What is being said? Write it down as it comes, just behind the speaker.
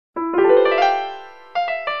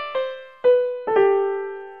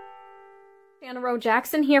Monroe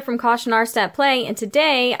Jackson here from Caution Artists at Play, and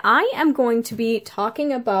today I am going to be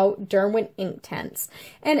talking about Derwent Inktense.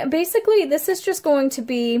 And basically this is just going to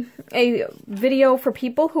be a video for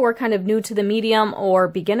people who are kind of new to the medium or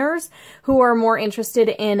beginners who are more interested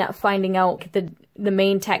in finding out the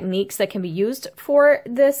main techniques that can be used for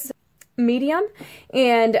this medium.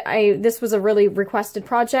 And this was a really requested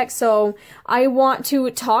project, so I want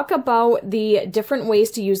to talk about the different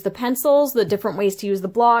ways to use the pencils, the different ways to use the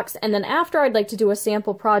blocks, and then after I'd like to do a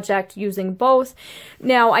sample project using both.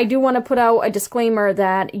 Now I do want to put out a disclaimer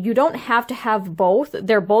that you don't have to have both.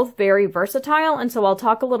 They're both very versatile, and so I'll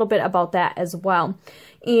talk a little bit about that as well.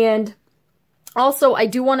 And also, I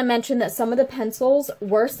do want to mention that some of the pencils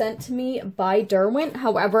were sent to me by Derwent.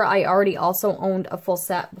 However, I already also owned a full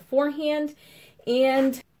set beforehand,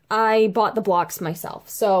 and I bought the blocks myself.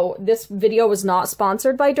 So this video was not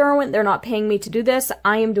sponsored by Derwent. They're not paying me to do this.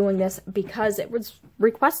 I am doing this because it was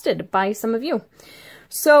requested by some of you.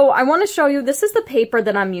 So I want to show you, this is the paper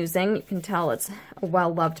that I'm using. You can tell it's a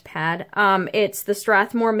well-loved pad. It's the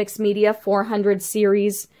Strathmore Mixed Media 400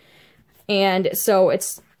 series, and so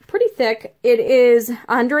it's pretty thick. It is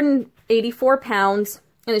 184 pounds,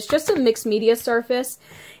 and it's just a mixed media surface.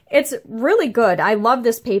 It's really good. I love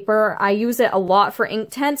this paper. I use it a lot for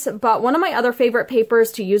Inktense, but one of my other favorite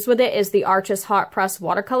papers to use with it is the Arches Hot Press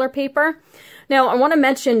watercolor paper. Now, I want to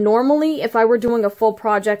mention, normally, if I were doing a full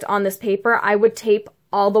project on this paper, I would tape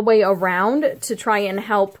all the way around to try and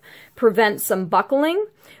help prevent some buckling.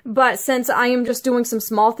 But since I am just doing some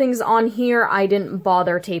small things on here, I didn't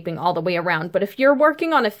bother taping all the way around. But if you're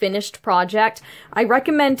working on a finished project, I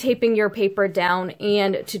recommend taping your paper down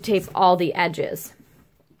and to tape all the edges.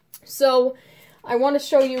 So I want to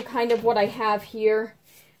show you kind of what I have here.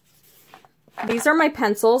 These are my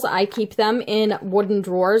pencils. I keep them in wooden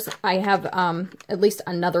drawers. I have at least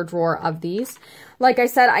another drawer of these. Like I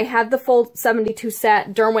said, I have the full 72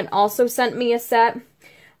 set. Derwent also sent me a set.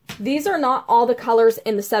 These are not all the colors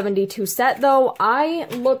in the 72 set, though. I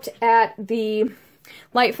looked at the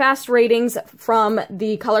Lightfast ratings from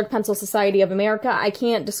the Colored Pencil Society of America. I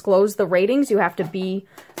can't disclose the ratings. You have to be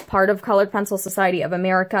part of Colored Pencil Society of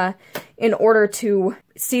America in order to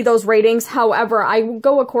see those ratings. However, I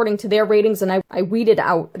go according to their ratings, and I weeded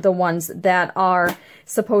out the ones that are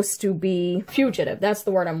supposed to be fugitive. That's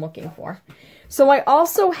the word I'm looking for. So I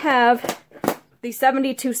also have the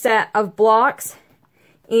 72 set of blocks,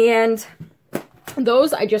 and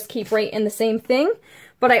those I just keep right in the same thing,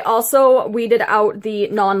 but I also weeded out the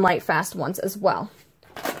non-Lightfast ones as well.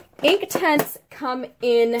 Inktense come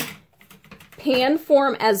in pan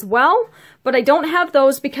form as well, but I don't have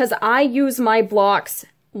those because I use my blocks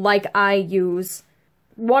like I use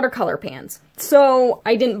watercolor pans. So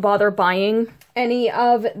I didn't bother buying any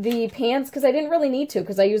of the pans because I didn't really need to,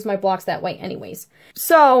 because I use my blocks that way anyways.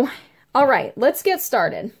 So, all right, let's get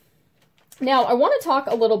started. Now, I want to talk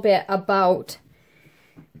a little bit about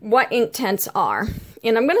what Inktense are.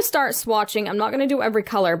 And I'm going to start swatching. I'm not going to do every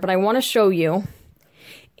color, but I want to show you.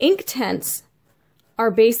 Inktense are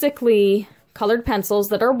basically colored pencils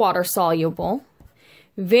that are water soluble.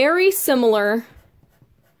 Very similar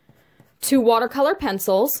to watercolor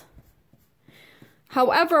pencils.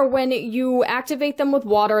 However, when you activate them with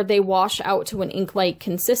water, they wash out to an ink-like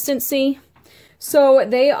consistency. So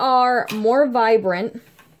they are more vibrant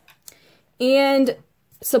and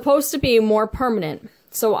supposed to be more permanent.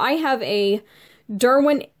 So I have a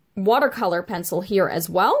Derwent watercolor pencil here as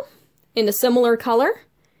well, in a similar color,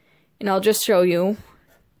 and I'll just show you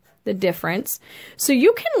the difference. So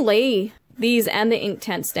you can lay these and the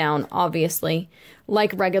Inktense down, obviously,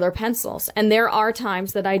 like regular pencils, and there are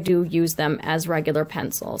times that I do use them as regular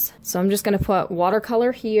pencils. So I'm just going to put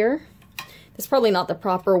watercolor here. That's probably not the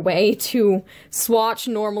proper way to swatch.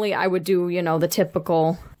 Normally I would do, you know, the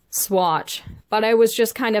typical swatch, but I was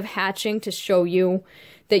just kind of hatching to show you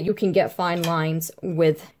that you can get fine lines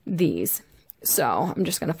with these. So I'm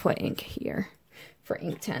just going to put ink here for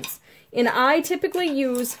Inktense. And I typically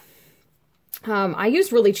use, I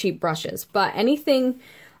use really cheap brushes, but anything,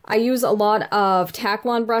 I use a lot of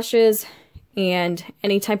Taklon brushes, and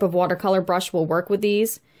any type of watercolor brush will work with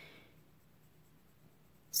these.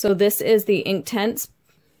 So this is the Inktense.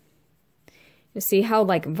 You see how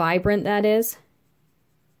like vibrant that is?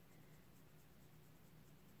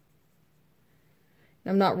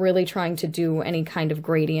 I'm not really trying to do any kind of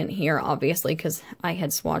gradient here, obviously, because I had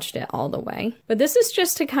swatched it all the way. But this is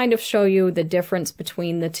just to kind of show you the difference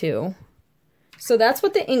between the two. So that's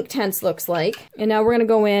what the Inktense looks like. And now we're going to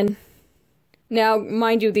go in. Now,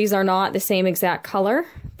 mind you, these are not the same exact color,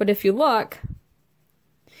 but if you look,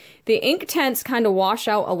 The Inktense kind of wash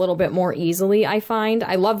out a little bit more easily, I find.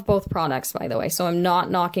 I love both products, by the way, so I'm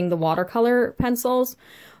not knocking the watercolor pencils,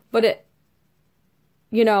 but it,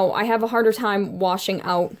 you know, I have a harder time washing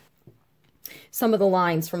out some of the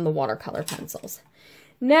lines from the watercolor pencils.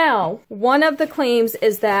 Now, one of the claims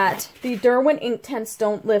is that the Derwent Inktense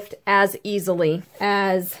don't lift as easily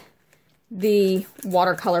as the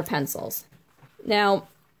watercolor pencils. Now,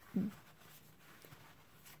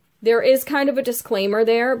 there is kind of a disclaimer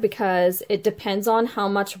there because it depends on how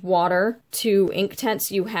much water to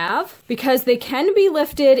Inktense you have, because they can be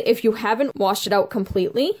lifted if you haven't washed it out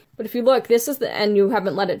completely. But if you look, this is and you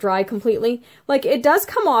haven't let it dry completely, like it does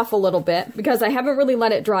come off a little bit because I haven't really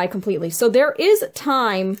let it dry completely. So there is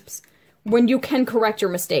times when you can correct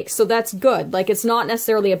your mistakes. So that's good. Like, it's not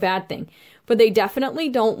necessarily a bad thing, but they definitely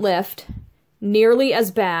don't lift nearly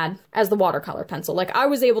as bad as the watercolor pencil. Like, I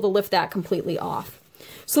was able to lift that completely off.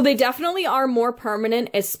 So they definitely are more permanent,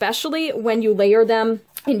 especially when you layer them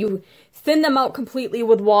and you thin them out completely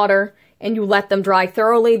with water and you let them dry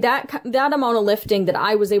thoroughly. That amount of lifting that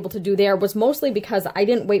I was able to do there was mostly because I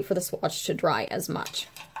didn't wait for the swatch to dry as much.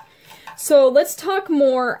 So let's talk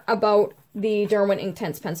more about the Derwent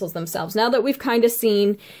Inktense pencils themselves. Now that we've kind of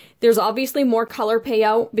seen, there's obviously more color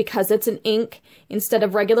payout because it's an ink instead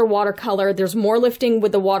of regular watercolor. There's more lifting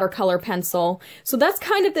with the watercolor pencil. So that's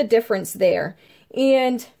kind of the difference there.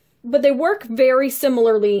 But they work very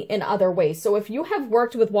similarly in other ways. So if you have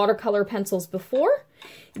worked with watercolor pencils before,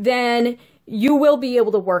 then you will be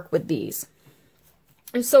able to work with these.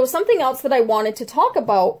 And so something else that I wanted to talk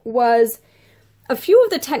about was a few of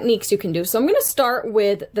the techniques you can do. So I'm going to start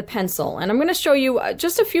with the pencil, and I'm going to show you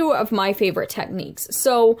just a few of my favorite techniques.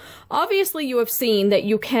 So obviously you have seen that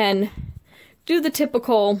you can do the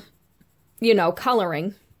typical, you know,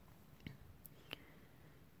 coloring.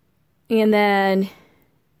 And then,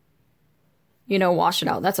 you know, wash it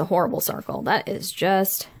out. That's a horrible circle. That is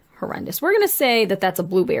just horrendous. We're going to say that that's a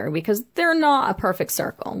blueberry because they're not a perfect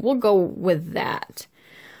circle. We'll go with that.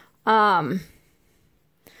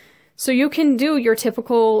 So you can do your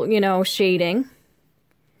typical, you know, shading.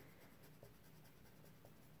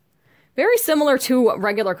 Very similar to a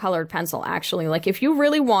regular colored pencil, actually. Like, if you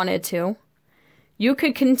really wanted to, you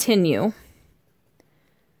could continue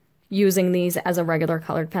using these as a regular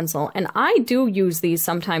colored pencil. And I do use these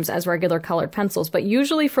sometimes as regular colored pencils, but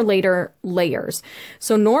usually for later layers.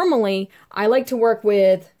 So normally I like to work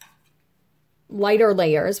with lighter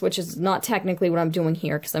layers, which is not technically what I'm doing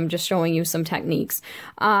here because I'm just showing you some techniques.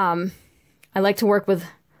 I like to work with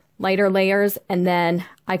lighter layers and then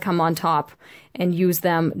I come on top and use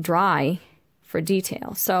them dry for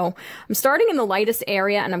detail. So I'm starting in the lightest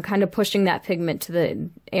area and I'm kind of pushing that pigment to the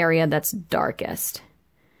area that's darkest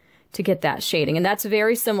to get that shading. And that's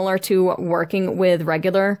very similar to working with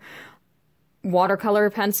regular watercolor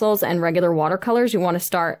pencils and regular watercolors. You want to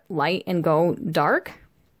start light and go dark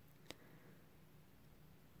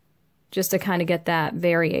just to kind of get that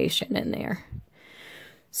variation in there.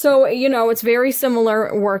 So, you know, it's very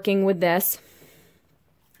similar working with this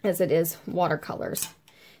as it is watercolors.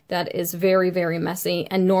 That is very, very messy.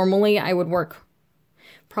 And normally I would work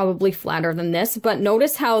probably flatter than this, but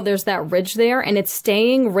notice how there's that ridge there and it's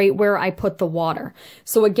staying right where I put the water.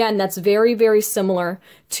 So again, that's very, very similar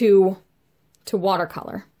to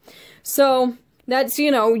watercolor. So that's,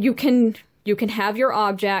 you know, you can have your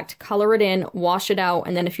object, color it in, wash it out,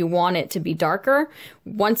 and then if you want it to be darker,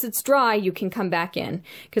 once it's dry, you can come back in.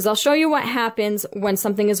 Because I'll show you what happens when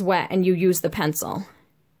something is wet and you use the pencil.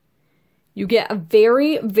 You get a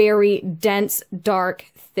very, very dense, dark,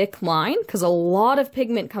 thick line because a lot of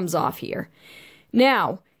pigment comes off here.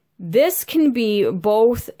 Now, this can be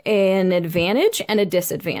both an advantage and a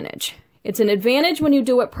disadvantage. It's an advantage when you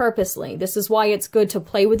do it purposely. This is why it's good to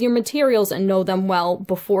play with your materials and know them well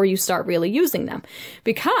before you start really using them.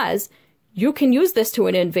 Because you can use this to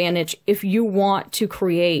an advantage if you want to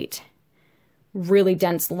create really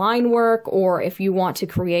dense line work or if you want to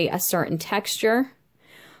create a certain texture.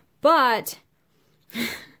 But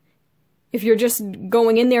if you're just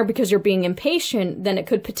going in there because you're being impatient, then it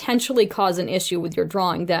could potentially cause an issue with your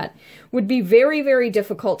drawing that would be very, very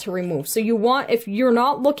difficult to remove. So you want, if you're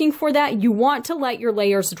not looking for that, you want to let your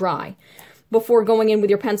layers dry before going in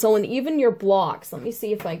with your pencil and even your blocks. Let me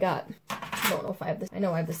see if I don't know if I have this. I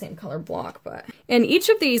know I have the same color block, but. And each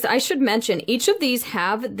of these, I should mention, each of these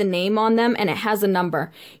have the name on them and it has a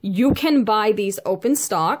number. You can buy these open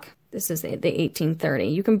stock. This is the 1830.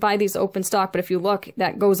 You can buy these open stock, but if you look,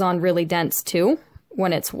 that goes on really dense too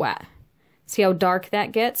when it's wet. See how dark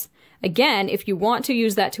that gets? Again, if you want to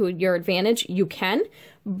use that to your advantage, you can,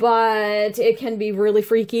 but it can be really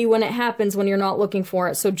freaky when it happens when you're not looking for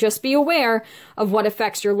it. So just be aware of what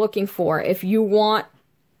effects you're looking for. If you want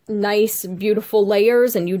nice, beautiful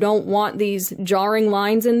layers and you don't want these jarring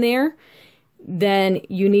lines in there, then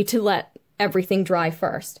you need to let everything dry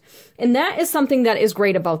first. And that is something that is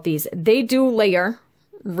great about these. They do layer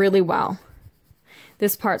really well.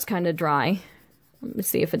 This part's kind of dry. Let me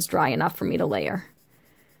see if it's dry enough for me to layer.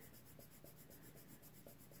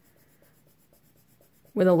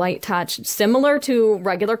 With a light touch, similar to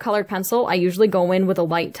regular colored pencil, I usually go in with a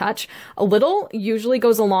light touch. A little usually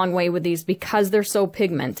goes a long way with these because they're so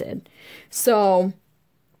pigmented. So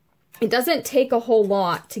it doesn't take a whole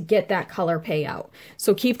lot to get that color payout.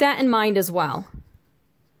 So keep that in mind as well.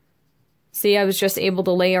 See, I was just able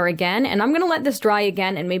to layer again, and I'm going to let this dry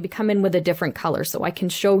again and maybe come in with a different color so I can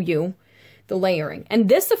show you the layering. And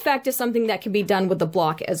this effect is something that can be done with the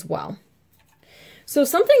block as well. So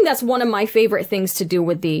something that's one of my favorite things to do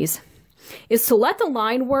with these is to let the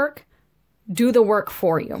line work do the work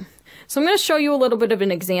for you. So I'm going to show you a little bit of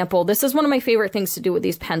an example. This is one of my favorite things to do with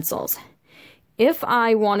these pencils. If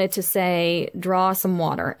I wanted to say, draw some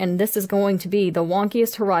water, and this is going to be the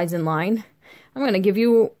wonkiest horizon line, I'm going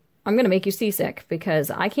to make you seasick because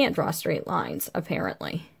I can't draw straight lines,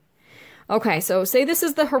 apparently. Okay, so say this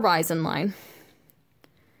is the horizon line.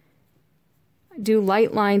 Do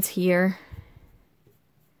light lines here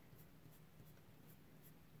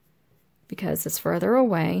because it's further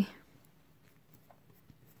away.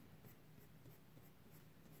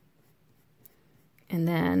 And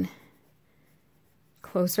then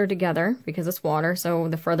closer together because it's water, so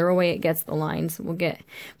the further away it gets, the lines will get.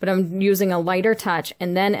 But I'm using a lighter touch,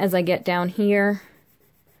 and then as I get down here,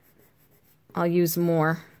 I'll use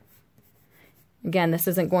more. Again, this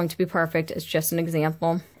isn't going to be perfect, it's just an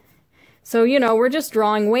example. So, you know, we're just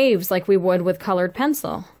drawing waves like we would with colored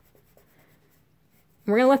pencil.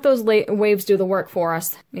 We're going to let those waves do the work for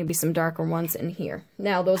us. Maybe some darker ones in here.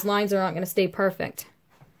 Now, those lines are not going to stay perfect.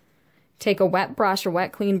 Take a wet brush, a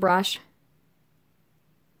wet, clean brush.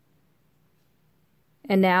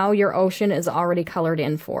 And now your ocean is already colored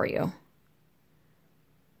in for you.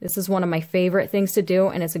 This is one of my favorite things to do,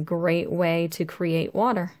 and it's a great way to create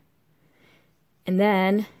water. And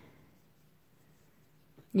then,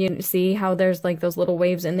 you see how there's like those little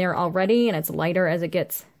waves in there already, and it's lighter as it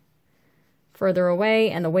gets further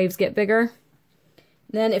away and the waves get bigger.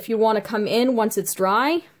 Then if you want to come in once it's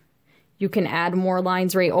dry, you can add more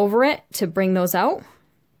lines right over it to bring those out.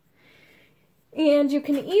 And you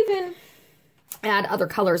can even add other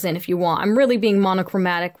colors in if you want. I'm really being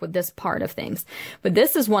monochromatic with this part of things. But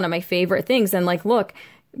this is one of my favorite things. And like, look,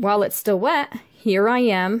 while it's still wet, here I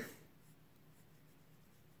am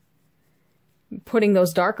putting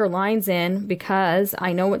those darker lines in because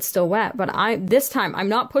I know it's still wet. But this time I'm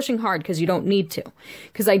not pushing hard because you don't need to.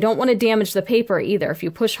 Because I don't want to damage the paper either. If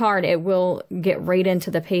you push hard, it will get right into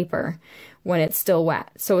the paper when it's still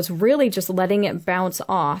wet. So it's really just letting it bounce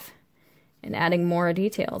off and adding more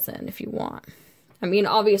details in if you want. I mean,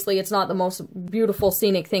 obviously it's not the most beautiful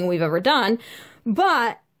scenic thing we've ever done,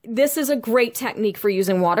 but this is a great technique for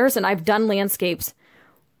using waters, and I've done landscapes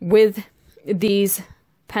with these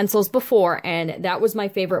pencils before, and that was my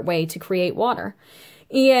favorite way to create water.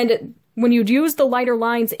 And when you use the lighter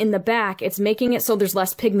lines in the back, it's making it so there's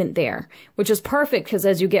less pigment there, which is perfect because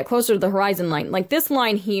as you get closer to the horizon line, like this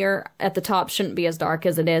line here at the top shouldn't be as dark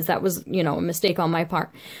as it is. That was, you know, a mistake on my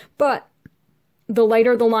part. But the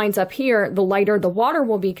lighter the lines up here, the lighter the water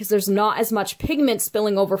will be because there's not as much pigment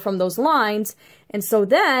spilling over from those lines. And so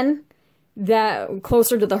then, that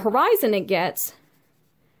closer to the horizon it gets,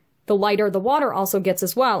 the lighter the water also gets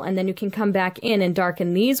as well. And then you can come back in and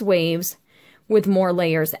darken these waves with more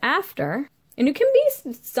layers after. And you can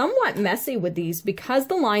be somewhat messy with these because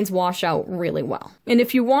the lines wash out really well. And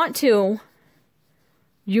if you want to,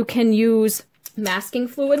 you can use masking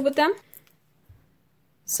fluid with them.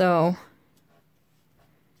 So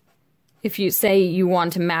if you say you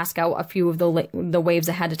want to mask out a few of the waves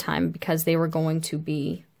ahead of time because they were going to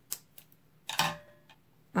be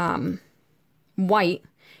white,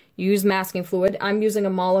 use masking fluid. I'm using a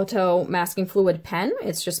Molotow masking fluid pen.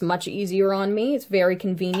 It's just much easier on me. It's very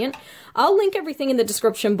convenient. I'll link everything in the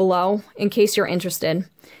description below in case you're interested.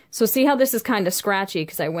 So see how this is kind of scratchy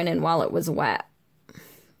because I went in while it was wet,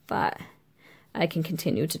 but I can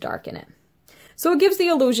continue to darken it. So it gives the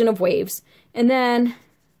illusion of waves. And then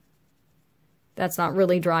that's not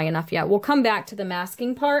really dry enough yet. We'll come back to the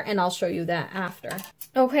masking part and I'll show you that after.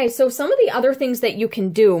 Okay, so some of the other things that you can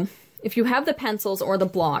do if you have the pencils or the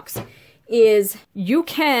blocks is you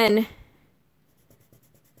can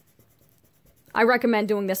I recommend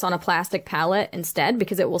doing this on a plastic palette instead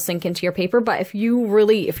because it will sink into your paper. But if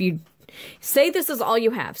you say this is all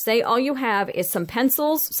you have, say all you have is some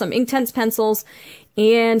pencils, some Inktense pencils,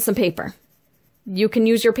 and some paper. You can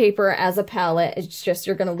use your paper as a palette. It's just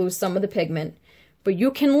you're going to lose some of the pigment. But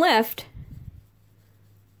you can lift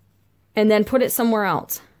and then put it somewhere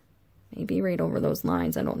else. Maybe right over those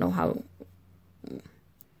lines. I don't know how.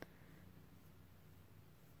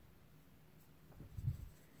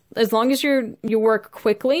 As long as you work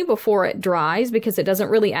quickly before it dries, because it doesn't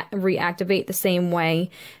really reactivate the same way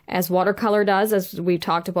as watercolor does, as we've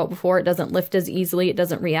talked about before. It doesn't lift as easily, it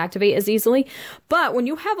doesn't reactivate as easily. But when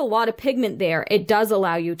you have a lot of pigment there, it does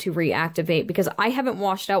allow you to reactivate, because I haven't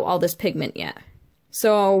washed out all this pigment yet.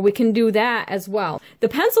 So we can do that as well. The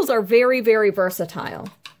pencils are very, very versatile.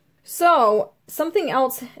 So something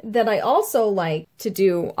else that I also like to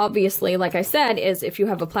do, obviously, like I said, is if you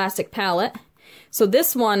have a plastic palette. So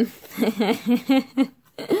this one,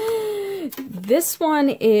 this one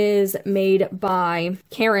is made by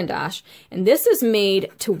Caran, and this is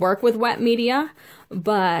made to work with wet media,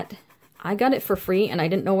 but I got it for free and I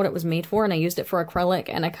didn't know what it was made for, and I used it for acrylic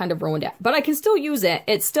and I kind of ruined it. But I can still use it.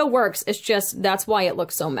 It still works. It's just, that's why it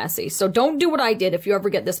looks so messy. So don't do what I did if you ever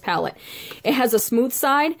get this palette. It has a smooth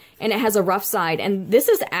side and it has a rough side, and this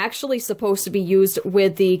is actually supposed to be used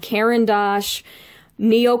with the Caran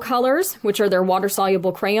Neo colors, which are their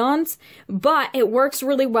water-soluble crayons, but it works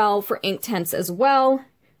really well for Inktense as well.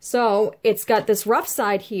 So it's got this rough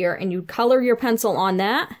side here, and you color your pencil on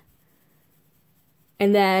that,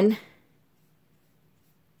 and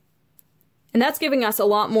that's giving us a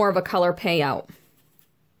lot more of a color payout.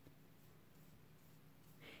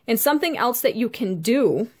 And something else that you can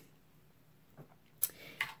do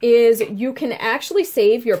is you can actually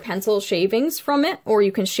save your pencil shavings from it, or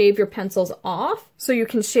you can shave your pencils off. So you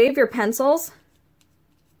can shave your pencils,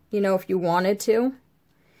 you know, if you wanted to,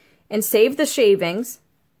 and save the shavings.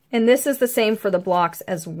 And this is the same for the blocks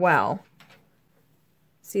as well.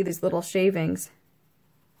 See these little shavings?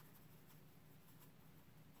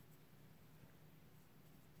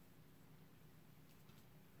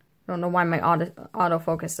 I don't know why my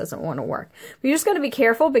autofocus doesn't want to work. But you just got to be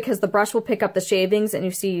careful, because the brush will pick up the shavings and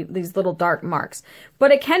you see these little dark marks.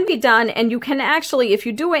 But it can be done, and you can actually, if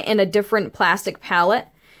you do it in a different plastic palette,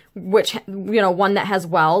 which, you know, one that has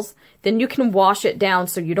wells, then you can wash it down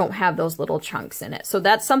so you don't have those little chunks in it. So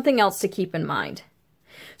that's something else to keep in mind.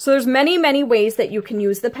 So there's many, many ways that you can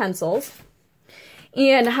use the pencils.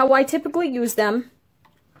 And how I typically use them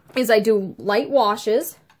is I do light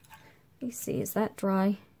washes. Let me see, is that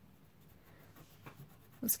dry?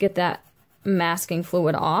 Let's get that masking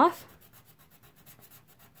fluid off.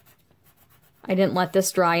 I didn't let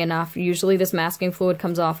this dry enough. Usually this masking fluid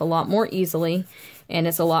comes off a lot more easily, and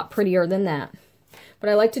it's a lot prettier than that. But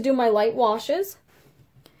I like to do my light washes,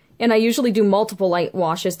 and I usually do multiple light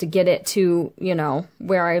washes to get it to, you know,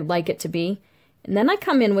 where I like it to be. And then I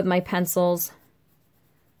come in with my pencils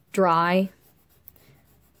dry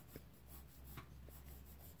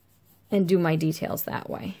and do my details that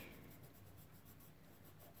way.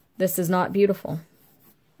 This is not beautiful,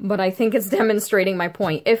 but I think it's demonstrating my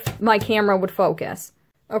point, if my camera would focus.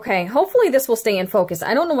 Okay, hopefully this will stay in focus.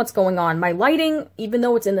 I don't know what's going on. My lighting, even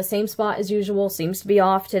though it's in the same spot as usual, seems to be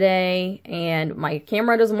off today, and my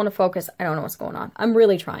camera doesn't want to focus. I don't know what's going on. I'm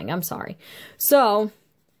really trying. I'm sorry. So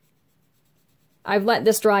I've let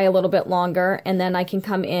this dry a little bit longer, and then I can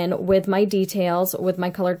come in with my details with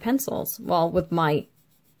my colored pencils. Well, with my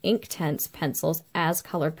Inktense pencils as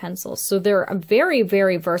colored pencils. So they're a very,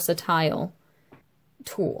 very versatile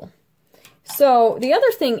tool. So the other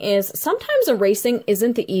thing is, sometimes erasing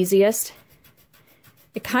isn't the easiest.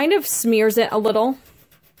 It kind of smears it a little.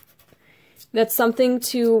 That's something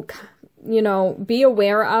to, you know, be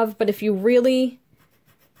aware of. But if you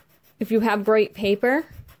have great paper,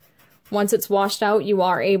 once it's washed out, you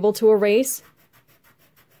are able to erase.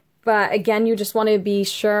 But again, you just want to be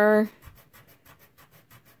sure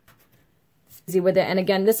with it. And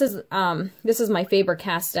again, this is my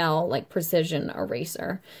Faber-Castell like precision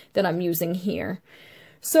eraser that I'm using here.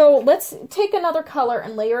 So let's take another color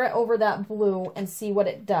and layer it over that blue and see what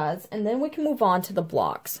it does, and then we can move on to the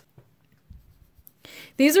blocks.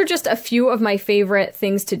 These are just a few of my favorite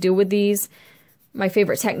things to do with these, my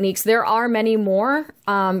favorite techniques. There are many more.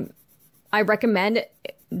 I recommend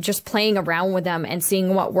just playing around with them and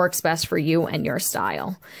seeing what works best for you and your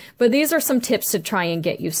style. But these are some tips to try and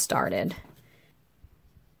get you started.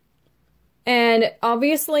 And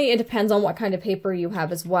obviously it depends on what kind of paper you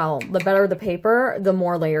have as well. The better the paper, the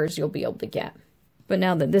more layers you'll be able to get. But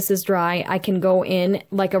now that this is dry, I can go in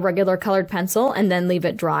like a regular colored pencil and then leave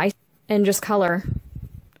it dry and just color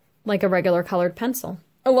like a regular colored pencil.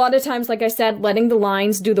 A lot of times, like I said, letting the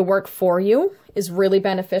lines do the work for you is really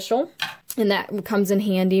beneficial. And that comes in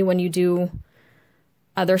handy when you do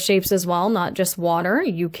other shapes as well, not just water.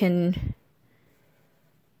 You can...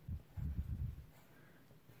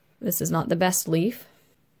 This is not the best leaf.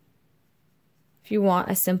 If you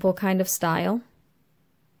want a simple kind of style.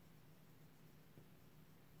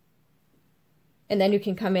 And then you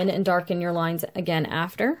can come in and darken your lines again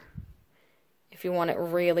after. If you want it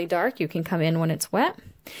really dark, you can come in when it's wet.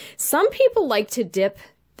 Some people like to dip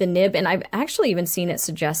the nib, and I've actually even seen it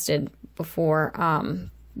suggested before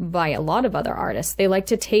by a lot of other artists. They like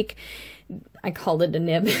to take, I called it a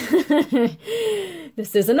nib.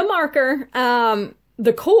 This isn't a marker.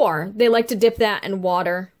 The core, they like to dip that in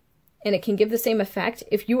water, and it can give the same effect.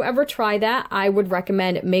 If you ever try that, I would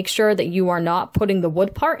recommend make sure that you are not putting the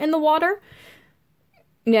wood part in the water.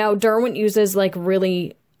 Now, Derwent uses like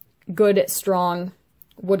really good, strong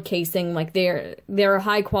wood casing. Like they're a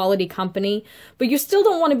high quality company, but you still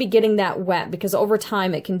don't want to be getting that wet because over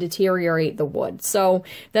time it can deteriorate the wood. So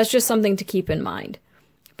that's just something to keep in mind.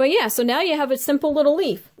 But yeah, so now you have a simple little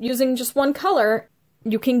leaf. Using just one color,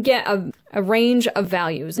 you can get a range of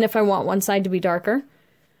values. And if I want one side to be darker,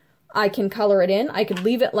 I can color it in. I could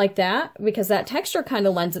leave it like that because that texture kind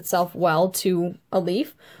of lends itself well to a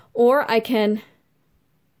leaf. Or I can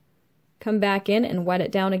come back in and wet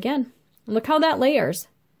it down again. And look how that layers.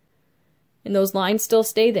 And those lines still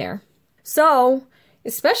stay there. So,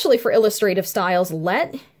 especially for illustrative styles,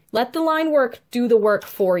 let the line work do the work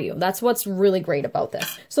for you. That's what's really great about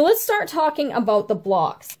this. So let's start talking about the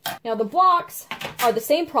blocks. Now the blocks are the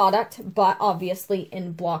same product, but obviously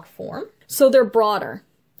in block form. So they're broader.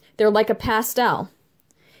 They're like a pastel.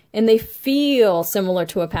 And they feel similar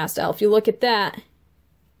to a pastel. If you look at that,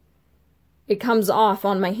 it comes off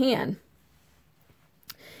on my hand.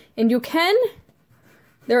 And you can,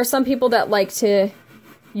 there are some people that like to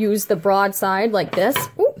use the broad side like this.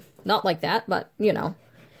 Ooh, not like that, but you know,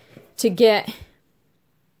 to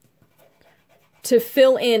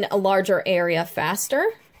fill in a larger area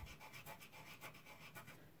faster.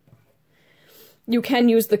 You can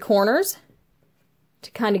use the corners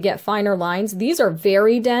to kind of get finer lines. These are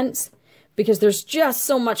very dense because there's just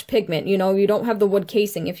so much pigment. You know, you don't have the wood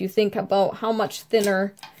casing. If you think about how much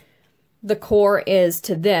thinner the core is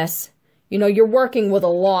to this, you know, you're working with a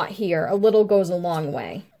lot here. A little goes a long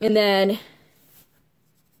way. And then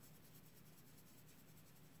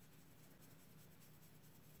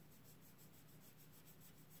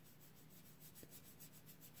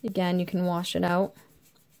again, you can wash it out.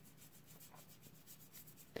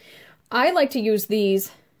 I like to use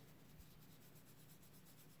these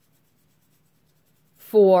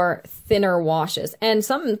for thinner washes. And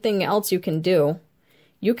something else you can do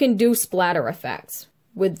splatter effects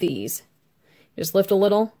with these. Just lift a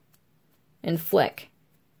little and flick.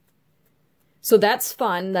 So that's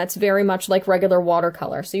fun. That's very much like regular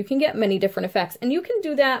watercolor. So you can get many different effects. And you can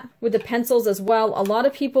do that with the pencils as well. A lot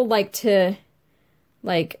of people like to,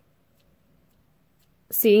 like,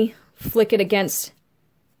 see, flick it against.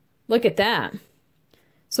 Look at that.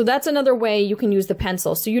 So that's another way you can use the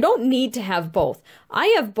pencil. So you don't need to have both. I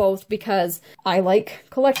have both because I like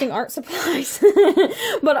collecting art supplies,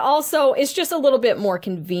 but also it's just a little bit more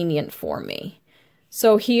convenient for me.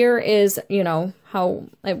 So here is, you know, how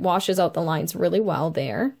it washes out the lines really well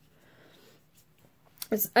there.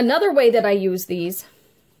 Another way that I use these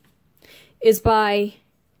is by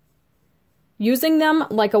using them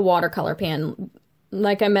like a watercolor pan.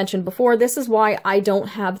 Like I mentioned before, this is why I don't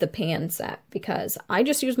have the pan set, because I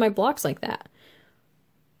just use my blocks like that.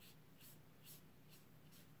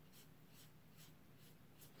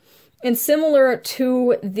 And similar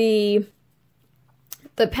to the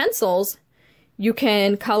pencils, you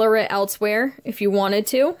can color it elsewhere if you wanted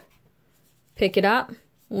to. Pick it up,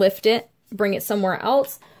 lift it, bring it somewhere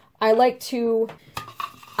else. I like to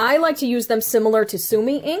use them similar to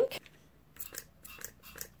Sumi ink.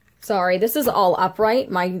 Sorry, this is all upright.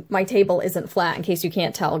 My table isn't flat, in case you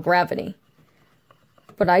can't tell, gravity.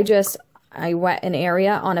 But I wet an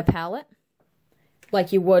area on a palette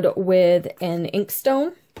like you would with an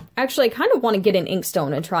inkstone. Actually, I kind of want to get an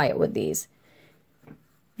inkstone and try it with these.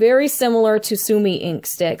 Very similar to Sumi ink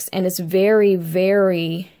sticks, and it's very,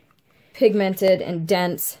 very pigmented and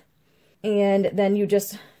dense. And then you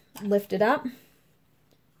just lift it up.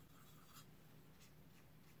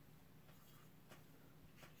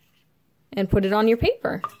 And put it on your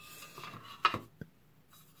paper.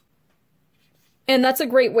 And that's a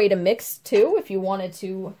great way to mix too. If you wanted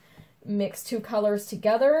to mix two colors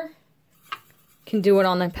together, you can do it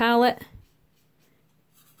on the palette.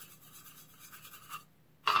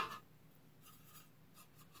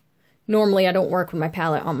 Normally I don't work with my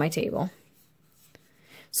palette on my table.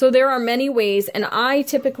 So there are many ways, and I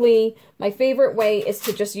typically, my favorite way is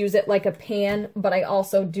to just use it like a pan, but I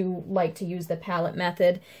also do like to use the palette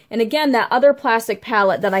method. And again, that other plastic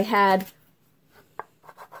palette that I had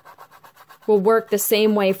will work the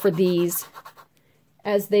same way for these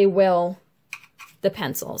as they will the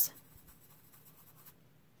pencils.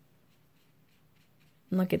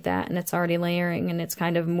 Look at that, and it's already layering, and it's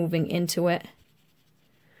kind of moving into it.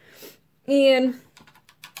 And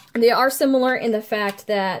they are similar in the fact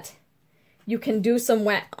that you can do some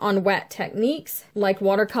wet on wet techniques like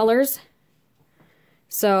watercolors.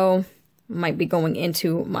 So might be going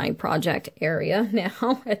into my project area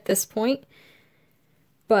now at this point.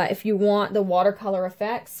 But if you want the watercolor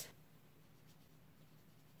effects,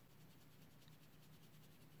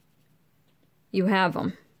 you have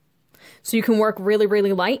them. So you can work really,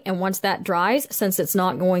 really light, and once that dries, since it's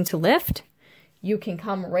not going to lift, you can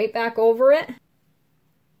come right back over it.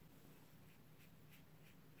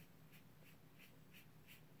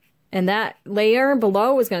 And that layer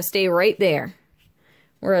below is going to stay right there.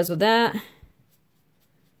 Whereas with that,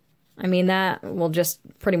 I mean, that will just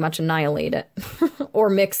pretty much annihilate it or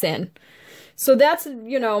mix in. So that's,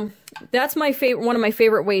 you know, that's my favorite, one of my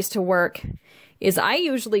favorite ways to work is I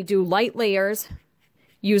usually do light layers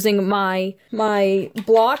using my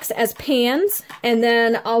blocks as pans, and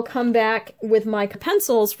then I'll come back with my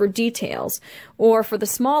pencils for details. Or for the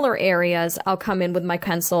smaller areas, I'll come in with my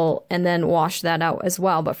pencil and then wash that out as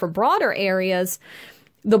well. But for broader areas,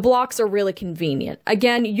 the blocks are really convenient.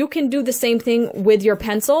 Again, you can do the same thing with your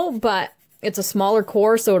pencil, but it's a smaller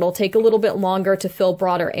core, so it'll take a little bit longer to fill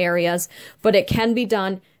broader areas, but it can be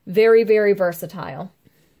done. Very, very versatile.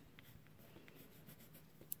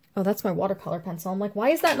 Oh, that's my watercolor pencil. I'm like, why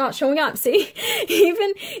is that not showing up? See,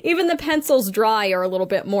 even the pencils dry are a little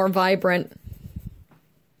bit more vibrant.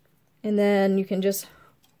 And then you can just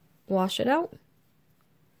wash it out.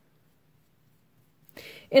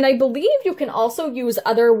 And I believe you can also use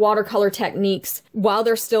other watercolor techniques while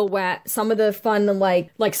they're still wet. Some of the fun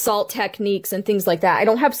like salt techniques and things like that. I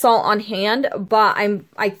don't have salt on hand, but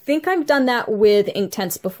I think I've done that with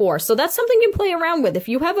Inktense before. So that's something you can play around with. If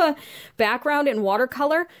you have a background in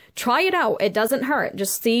watercolor, try it out. It doesn't hurt.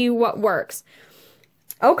 Just see what works.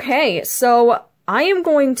 Okay, so I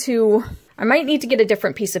might need to get a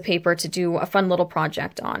different piece of paper to do a fun little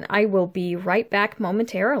project on. I will be right back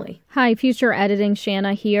momentarily. Hi, future editing,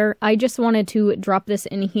 Shanna here. I just wanted to drop this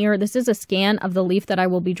in here. This is a scan of the leaf that I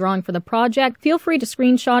will be drawing for the project. Feel free to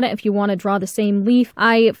screenshot it if you want to draw the same leaf.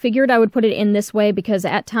 I figured I would put it in this way because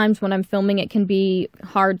at times when I'm filming it can be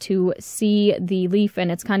hard to see the leaf and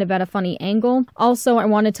it's kind of at a funny angle. Also, I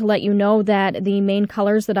wanted to let you know that the main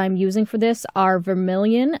colors that I'm using for this are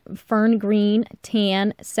vermilion, fern green,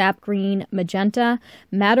 tan, sap green, magenta,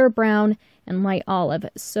 madder brown, and light olive.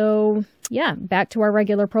 So yeah, back to our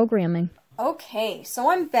regular programming. Okay, so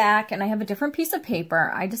I'm back and I have a different piece of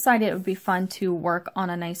paper. I decided it would be fun to work on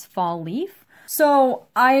a nice fall leaf. So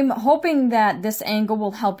I'm hoping that this angle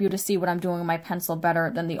will help you to see what I'm doing with my pencil better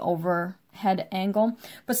than the overhead angle.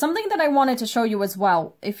 But something that I wanted to show you as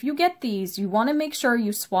well, if you get these, you want to make sure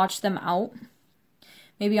you swatch them out.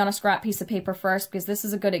 Maybe on a scrap piece of paper first, because this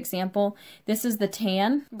is a good example. This is the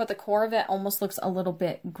tan, but the core of it almost looks a little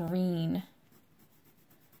bit green.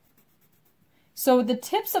 So the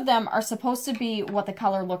tips of them are supposed to be what the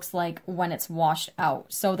color looks like when it's washed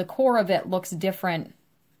out. So the core of it looks different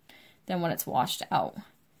than when it's washed out.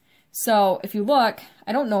 So if you look,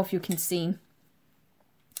 I don't know if you can see,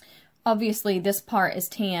 obviously this part is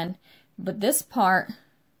tan, but this part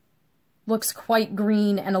looks quite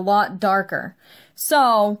green and a lot darker.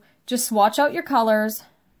 So just swatch out your colors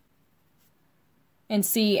and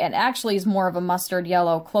see it actually is more of a mustard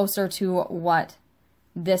yellow, closer to what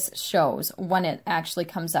this shows when it actually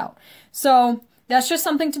comes out. So that's just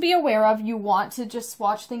something to be aware of. You want to just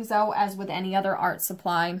swatch things out as with any other art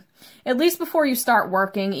supply, at least before you start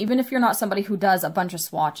working, even if you're not somebody who does a bunch of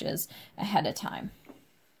swatches ahead of time.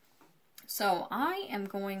 So I am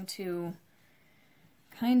going to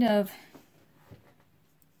kind of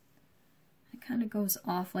goes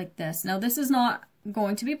off like this. Now this is not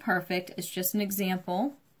going to be perfect. It's just an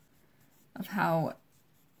example of how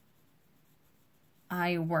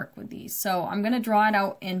I work with these. So I'm going to draw it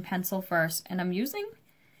out in pencil first, and I'm using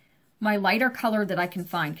my lighter color that I can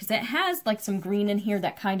find because it has like some green in here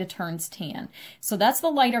that kind of turns tan. So that's the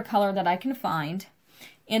lighter color that I can find.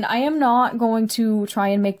 And I am not going to try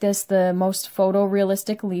and make this the most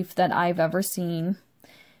photorealistic leaf that I've ever seen.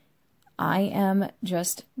 I am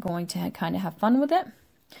just going to kind of have fun with it.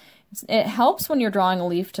 It helps when you're drawing a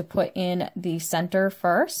leaf to put in the center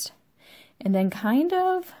first and then kind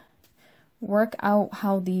of work out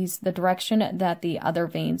how the direction that the other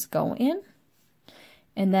veins go in.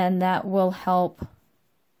 And then that will help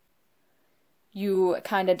you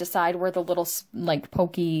kind of decide where the little, like,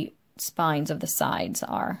 pokey spines of the sides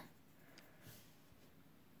are.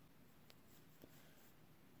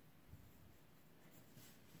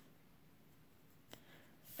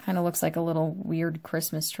 Kind of looks like a little weird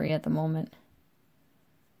Christmas tree at the moment.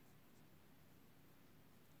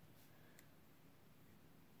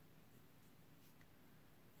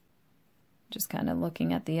 Just kind of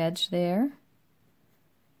looking at the edge there.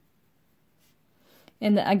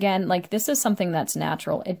 And again, like, this is something that's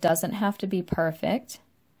natural. It doesn't have to be perfect.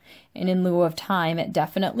 And in lieu of time, it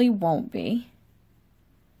definitely won't be.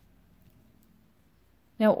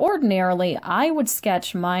 Now, ordinarily, I would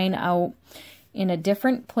sketch mine out in a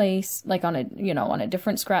different place, like on a, you know, on a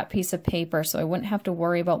different scrap piece of paper, so I wouldn't have to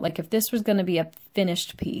worry about, like, if this was going to be a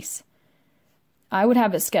finished piece, I would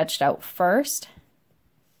have it sketched out first.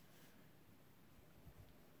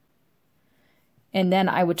 And then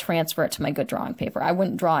I would transfer it to my good drawing paper. I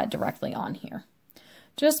wouldn't draw it directly on here,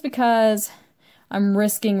 just because I'm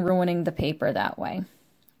risking ruining the paper that way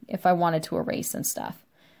if I wanted to erase and stuff.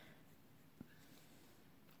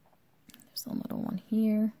 There's a little one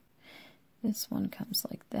here. This one comes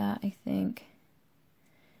like that, I think.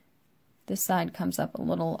 This side comes up a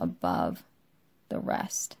little above the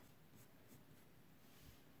rest.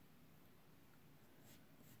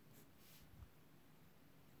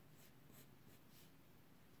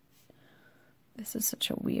 This is such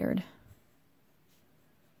a weird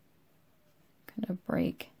kind of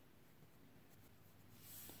break.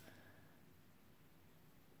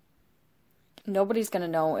 Nobody's going to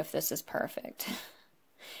know if this is perfect.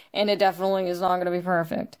 And it definitely is not going to be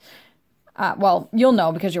perfect. Well, you'll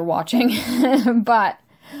know because you're watching. But,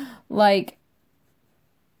 like,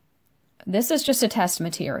 this is just a test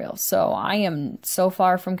material. So I am so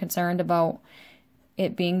far from concerned about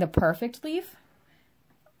it being the perfect leaf.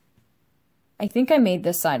 I think I made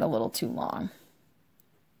this side a little too long.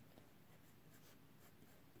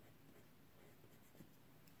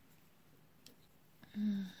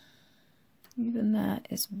 Even that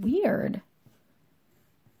is weird.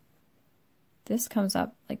 This comes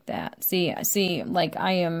up like that. See, like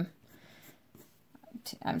I'm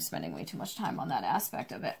spending way too much time on that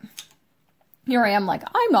aspect of it. Here I am like,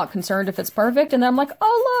 I'm not concerned if it's perfect. And then I'm like,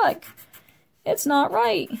 oh, look, it's not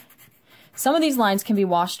right. Some of these lines can be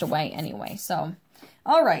washed away anyway. So,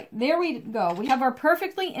 all right, there we go. We have our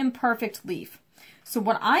perfectly imperfect leaf. So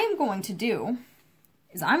what I am going to do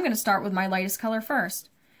is I'm going to start with my lightest color first.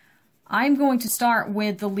 I'm going to start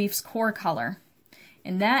with the leaf's core color.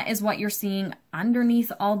 And that is what you're seeing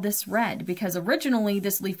underneath all this red, because originally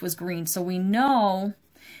this leaf was green. So we know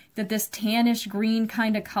that this tannish green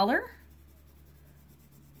kind of color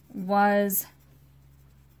was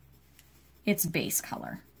its base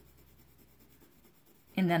color.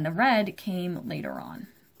 And then the red came later on.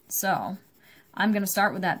 So I'm going to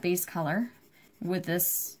start with that base color with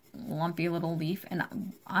this lumpy little leaf.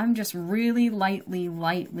 And I'm just really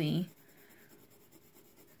lightly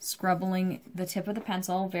scrubbing the tip of the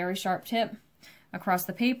pencil, very sharp tip, across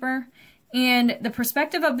the paper. And the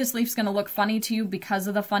perspective of this leaf is going to look funny to you because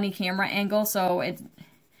of the funny camera angle. So it's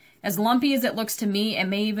as lumpy as it looks to me, it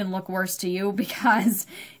may even look worse to you because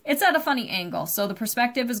it's at a funny angle. So the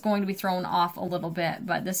perspective is going to be thrown off a little bit,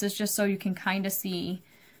 but this is just so you can kind of see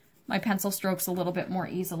my pencil strokes a little bit more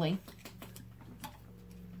easily.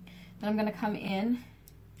 Then I'm going to come in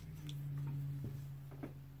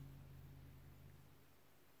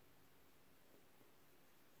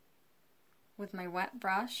with my wet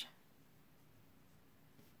brush,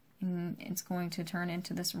 and it's going to turn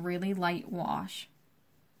into this really light wash.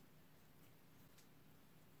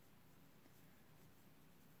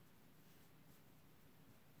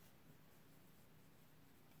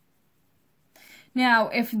 Now,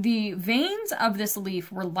 if the veins of this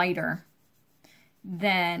leaf were lighter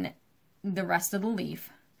than the rest of the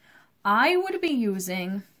leaf, I would be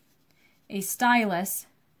using a stylus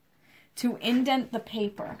to indent the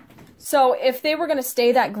paper. So if they were going to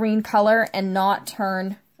stay that green color and not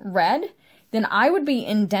turn red, then I would be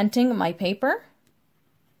indenting my paper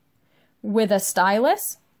with a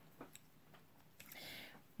stylus,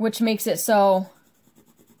 which makes it so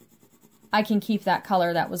I can keep that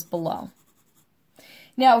color that was below.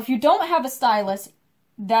 Now, if you don't have a stylus,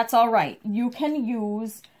 that's all right. You can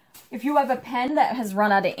use, if you have a pen that has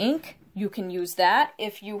run out of ink, you can use that.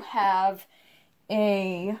 If you have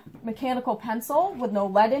a mechanical pencil with no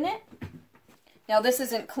lead in it, now this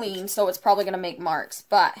isn't clean, so it's probably going to make marks,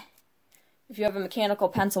 but if you have a mechanical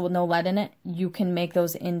pencil with no lead in it, you can make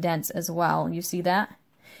those indents as well. You see that?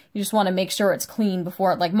 You just want to make sure it's clean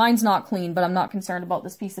before, like mine's not clean, but I'm not concerned about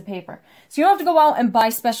this piece of paper. So you don't have to go out and buy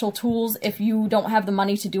special tools if you don't have the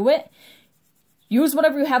money to do it. Use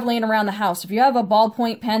whatever you have laying around the house. If you have a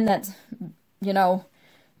ballpoint pen that's, you know,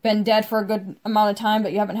 been dead for a good amount of time,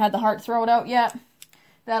 but you haven't had the heart throw it out yet,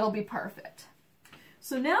 that'll be perfect.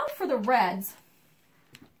 So now for the reds,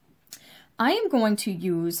 I am going to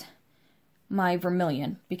use my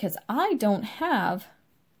vermilion because I don't have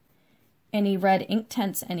any red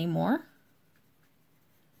Inktense anymore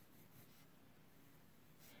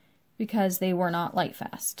because they were not light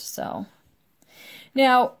fast. So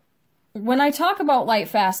now when I talk about light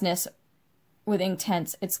fastness with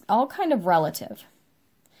Inktense, it's all kind of relative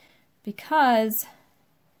because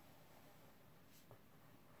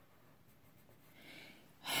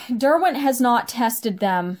Derwent has not tested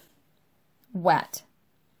them wet.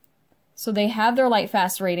 So they have their light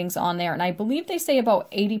fast ratings on there, and I believe they say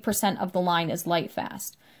about 80% of the line is light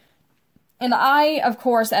fast. And I, of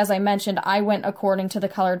course, as I mentioned, I went according to the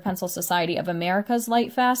Colored Pencil Society of America's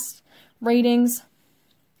light fast ratings.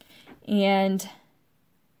 And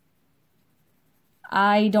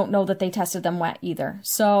I don't know that they tested them wet either.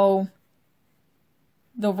 So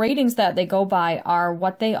the ratings that they go by are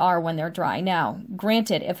what they are when they're dry. Now,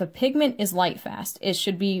 granted, if a pigment is light fast, it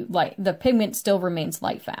should be light. The pigment still remains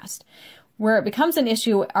light fast. Where it becomes an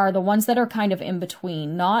issue are the ones that are kind of in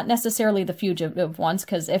between, not necessarily the fugitive ones,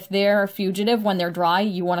 because if they're fugitive when they're dry,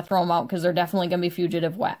 you want to throw them out because they're definitely going to be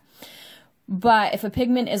fugitive wet. But if a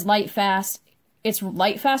pigment is light fast, it's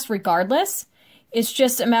light fast regardless. It's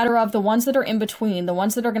just a matter of the ones that are in between, the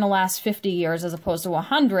ones that are going to last 50 years as opposed to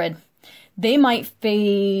 100. They might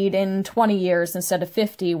fade in 20 years instead of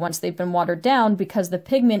 50 once they've been watered down because the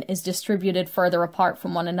pigment is distributed further apart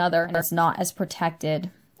from one another and it's not as protected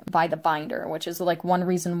by the binder, which is like one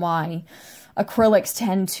reason why acrylics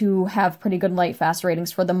tend to have pretty good light fast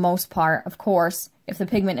ratings for the most part. Of course, if the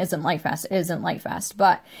pigment isn't light fast, it isn't light fast,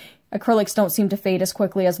 but acrylics don't seem to fade as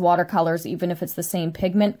quickly as watercolors, even if it's the same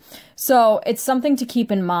pigment. So it's something to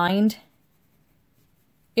keep in mind.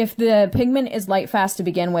 If the pigment is light fast to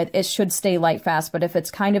begin with, it should stay light fast, but if it's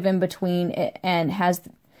kind of in between and has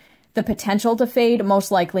the potential to fade,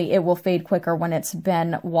 most likely it will fade quicker when it's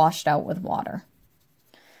been washed out with water.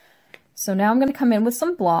 So now I'm going to come in with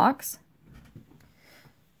some blocks.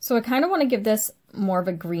 So I kind of want to give this more of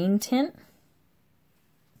a green tint.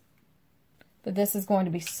 But this is going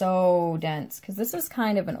to be so dense because this is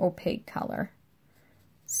kind of an opaque color.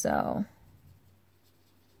 So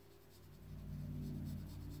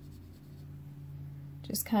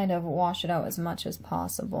just kind of wash it out as much as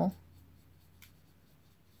possible.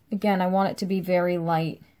 Again, I want it to be very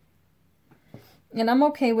light. And I'm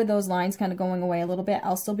okay with those lines kind of going away a little bit.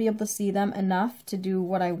 I'll still be able to see them enough to do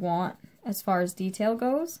what I want as far as detail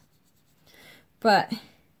goes. But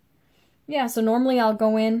yeah, so normally I'll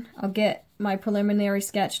go in, I'll get my preliminary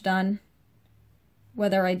sketch done,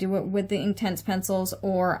 whether I do it with the Inktense pencils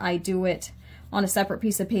or I do it on a separate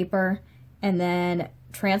piece of paper and then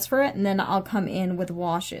transfer it, and then I'll come in with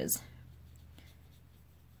washes.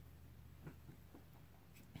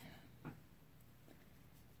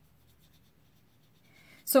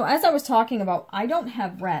 So as I was talking about, I don't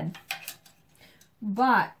have red,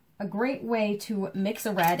 but a great way to mix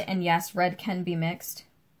a red, and yes, red can be mixed,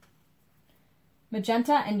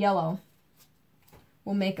 magenta and yellow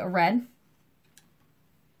will make a red.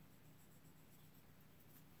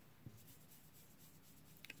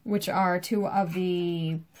 Which are two of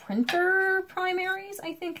the printer primaries,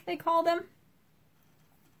 I think they call them.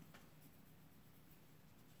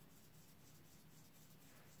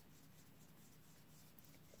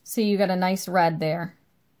 See, you got a nice red there.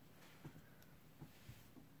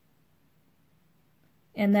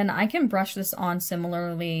 And then I can brush this on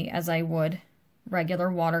similarly as I would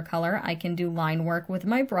regular watercolor. I can do line work with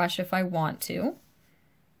my brush if I want to.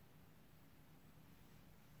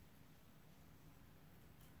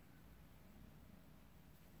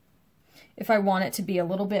 If I want it to be a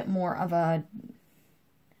little bit more of a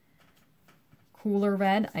cooler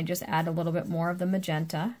red, I just add a little bit more of the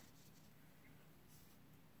magenta.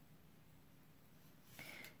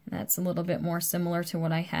 And that's a little bit more similar to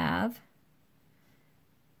what I have.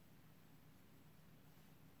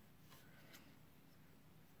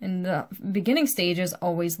 And the beginning stages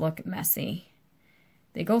always look messy.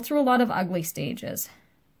 They go through a lot of ugly stages.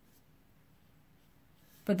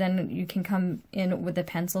 But then you can come in with the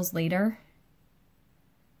pencils later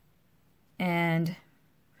and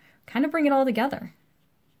kind of bring it all together.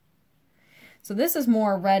 So this is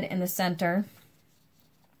more red in the center.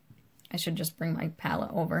 I should just bring my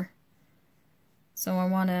palette over. So I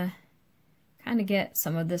want to kind of get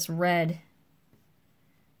some of this red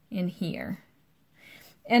in here.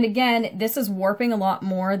 And again, this is warping a lot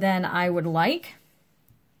more than I would like.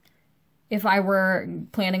 If I were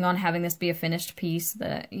planning on having this be a finished piece,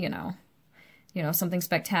 that, you know, something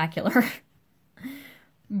spectacular.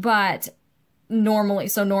 But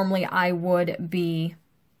normally I would be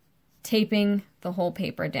taping the whole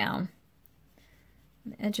paper down.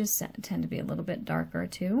 The edges tend to be a little bit darker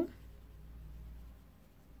too.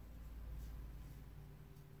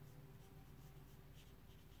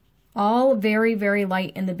 All very, very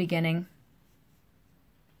light in the beginning.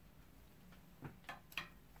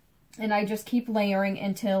 And I just keep layering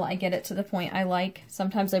until I get it to the point I like.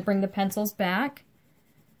 Sometimes I bring the pencils back.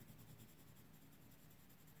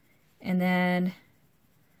 And then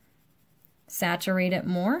saturate it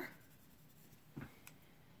more.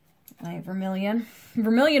 My vermilion.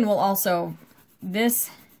 Vermilion will also, this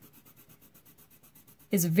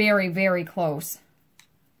is very, very close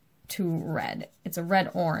to red. It's a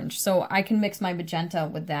red-orange. So I can mix my magenta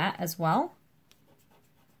with that as well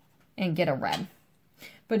and get a red.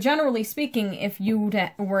 But generally speaking, if you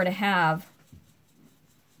were to have,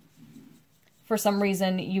 for some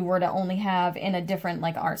reason, you were to only have in a different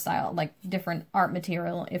like art style, like different art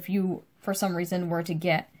material, if you, for some reason, were to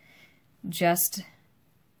get just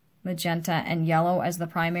magenta and yellow as the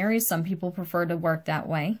primaries, some people prefer to work that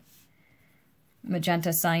way.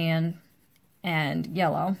 Magenta, cyan, and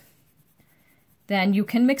yellow. Then you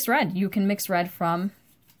can mix red. You can mix red from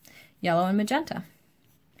yellow and magenta.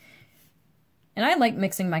 And I like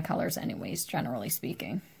mixing my colors anyways, generally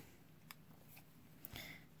speaking.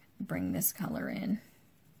 Bring this color in.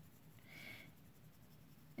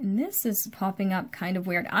 And this is popping up kind of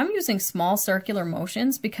weird. I'm using small circular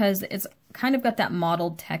motions because it's kind of got that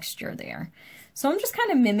mottled texture there. So I'm just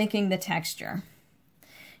kind of mimicking the texture.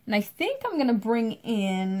 And I think I'm going to bring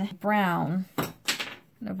in brown, kind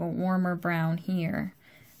of a warmer brown here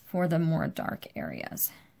for the more dark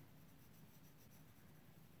areas.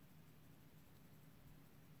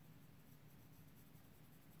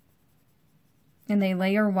 And they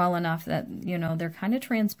layer well enough that, you know, they're kind of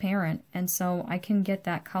transparent. And so I can get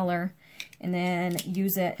that color and then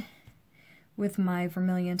use it with my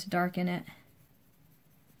vermilion to darken it.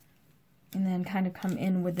 And then kind of come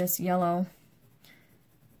in with this yellow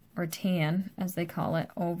or tan, as they call it,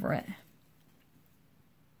 over it.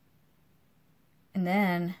 And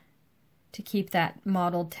then to keep that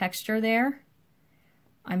mottled texture there,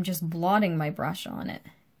 I'm just blotting my brush on it.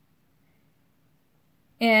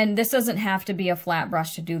 And this doesn't have to be a flat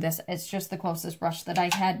brush to do this. It's just the closest brush that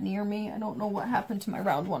I had near me. I don't know what happened to my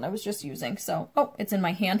round one I was just using. So, oh, it's in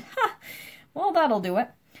my hand. Ha! Well, that'll do it.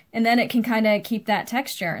 And then it can kind of keep that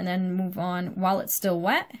texture and then move on while it's still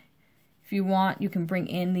wet. If you want, you can bring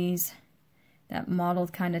in that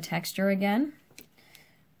mottled kind of texture again,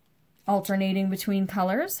 alternating between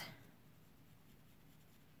colors.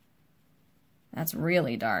 That's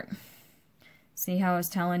really dark. See how I was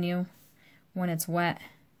telling you? When it's wet,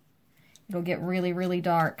 it'll get really, really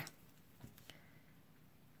dark.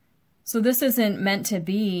 So this isn't meant to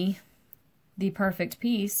be the perfect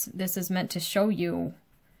piece. This is meant to show you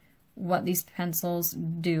what these pencils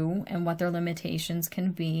do and what their limitations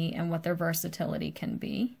can be and what their versatility can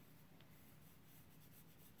be.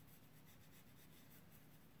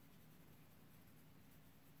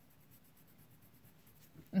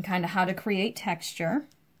 And kind of how to create texture.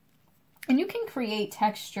 And you can create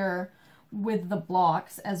texture with the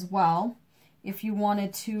blocks as well if you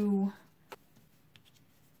wanted to.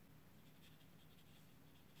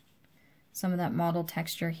 Some of that mottled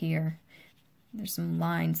texture here. There's some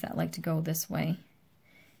lines that like to go this way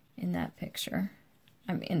in that picture.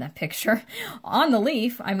 I mean, in that picture. On the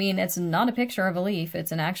leaf. I mean, it's not a picture of a leaf.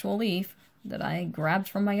 It's an actual leaf that I grabbed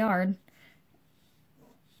from my yard.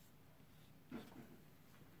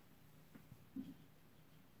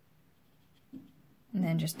 And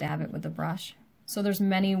then just dab it with the brush. So there's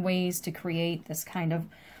many ways to create this kind of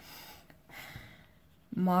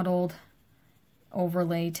mottled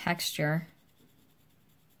overlay texture.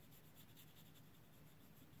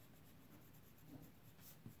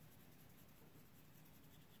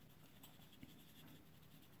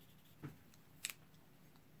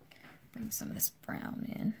 Bring some of this brown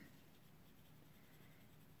in.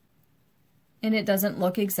 And it doesn't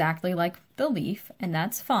look exactly like the leaf, and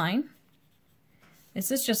that's fine. This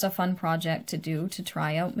is just a fun project to do to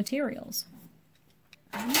try out materials.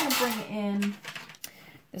 I'm going to bring in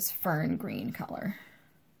this fern green color.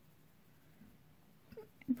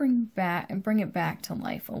 Bring it back to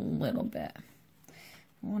life a little bit. I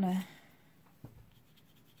want to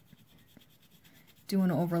do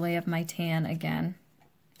an overlay of my tan again.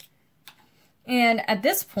 And at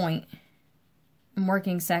this point, I'm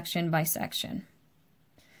working section by section.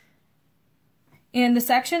 And the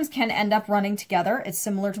sections can end up running together. It's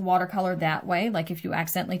similar to watercolor that way. Like if you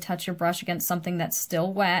accidentally touch your brush against something that's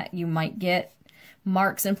still wet, you might get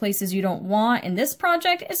marks in places you don't want. In this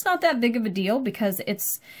project, it's not that big of a deal because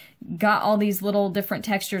it's got all these little different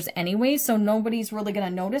textures anyway, so nobody's really going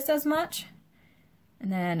to notice as much.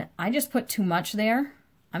 And then I just put too much there.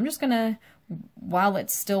 I'm just going to, while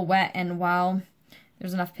it's still wet and while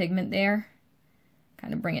there's enough pigment there,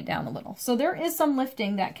 kind of bring it down a little. So there is some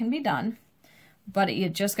lifting that can be done, but you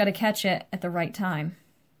just got to catch it at the right time.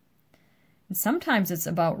 And sometimes it's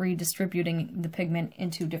about redistributing the pigment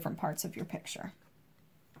into different parts of your picture.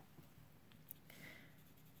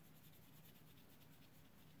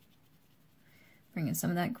 Bringing some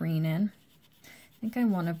of that green in. I think I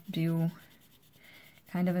want to do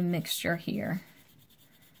kind of a mixture here.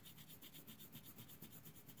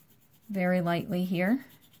 Very lightly here.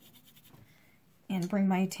 And bring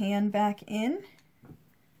my tan back in.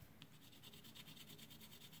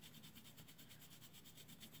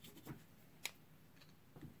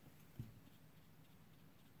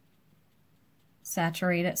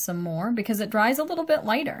 Saturate it some more because it dries a little bit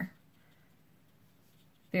lighter.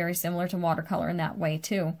 Very similar to watercolor in that way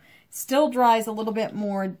too. Still dries a little bit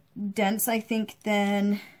more dense, I think,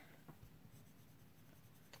 than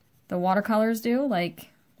the watercolors do, like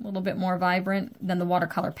a little bit more vibrant than the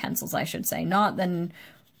watercolor pencils, I should say. Not than,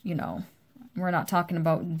 you know, we're not talking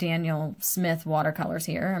about Daniel Smith watercolors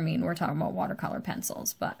here. I mean, we're talking about watercolor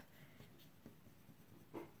pencils, but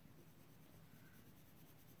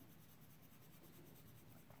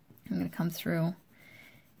I'm going to come through.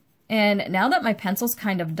 And now that my pencil's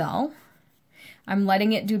kind of dull, I'm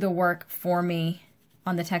letting it do the work for me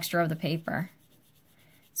on the texture of the paper.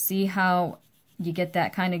 See how you get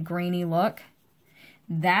that kind of grainy look?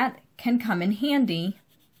 That can come in handy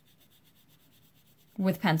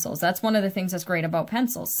with pencils. That's one of the things that's great about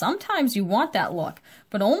pencils. Sometimes you want that look,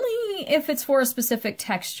 but only if it's for a specific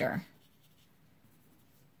texture.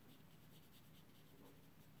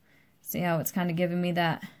 See how it's kind of giving me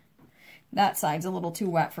that? That side's a little too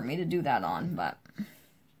wet for me to do that on, but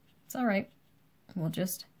it's all right. We'll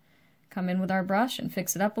just come in with our brush and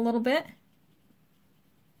fix it up a little bit.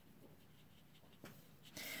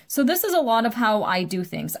 So this is a lot of how I do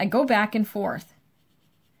things. I go back and forth.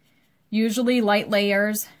 Usually light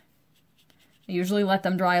layers. I usually let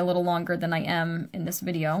them dry a little longer than I am in this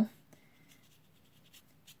video.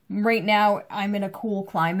 Right now, I'm in a cool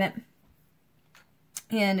climate.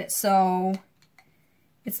 And so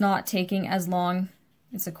it's not taking as long.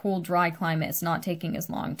 It's a cool, dry climate. It's not taking as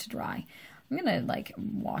long to dry. I'm going to like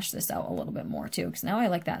wash this out a little bit more too, because now I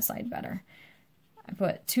like that side better. I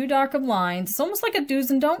put too dark of lines. It's almost like a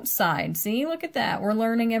do's and don'ts side. See, look at that. We're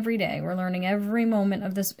learning every day. We're learning every moment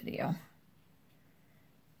of this video.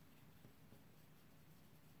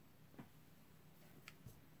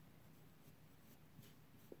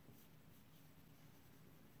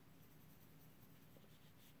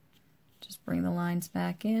 Just bring the lines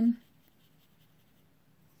back in.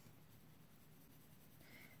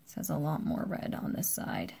 This has a lot more red on this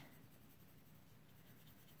side.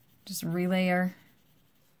 Just relayer.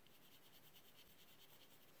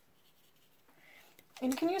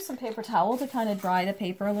 And you can use some paper towel to kind of dry the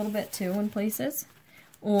paper a little bit too in places.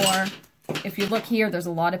 Or if you look here, there's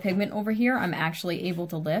a lot of pigment over here. I'm actually able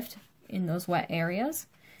to lift in those wet areas.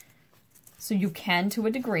 So you can to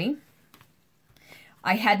a degree.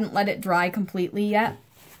 I hadn't let it dry completely yet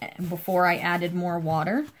before I added more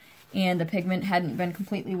water, and the pigment hadn't been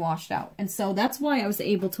completely washed out. And so that's why I was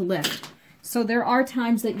able to lift. So there are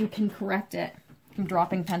times that you can correct it. I'm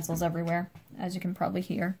dropping pencils everywhere, as you can probably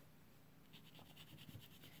hear.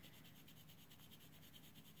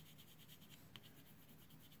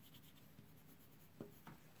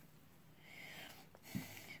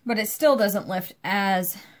 But it still doesn't lift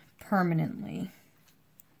as permanently.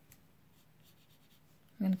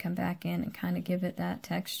 I'm going to come back in and kind of give it that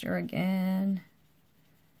texture again.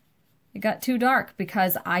 It got too dark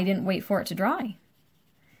because I didn't wait for it to dry.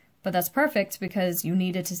 But that's perfect because you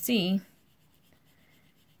needed to see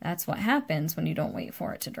that's what happens when you don't wait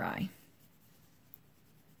for it to dry.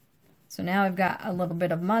 So now I've got a little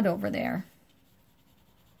bit of mud over there.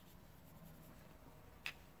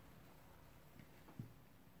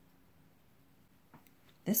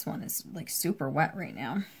 This one is like super wet right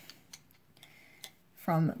now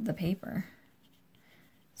from the paper.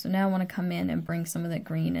 So now I want to come in and bring some of that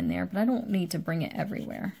green in there, but I don't need to bring it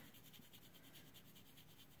everywhere.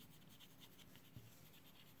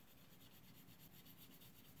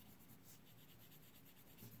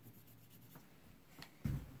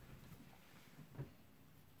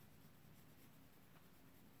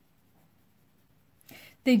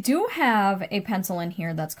 They do have a pencil in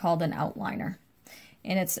here that's called an outliner,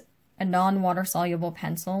 and it's a non-water soluble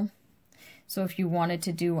pencil. So if you wanted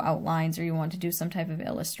to do outlines or you want to do some type of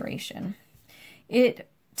illustration,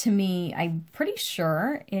 to me, I'm pretty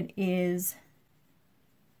sure it is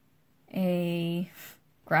a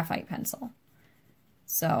graphite pencil.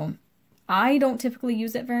 So I don't typically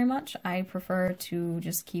use it very much. I prefer to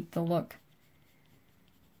just keep the look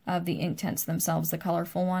of the Inktense themselves, the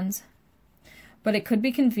colorful ones. But it could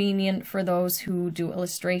be convenient for those who do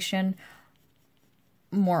illustration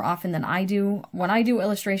more often than I do. When I do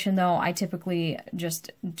illustration, though, I typically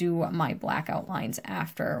just do my black outlines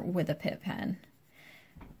after with a Pitt pen.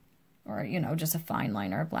 Or, you know, just a fine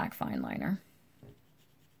liner, a black fine liner.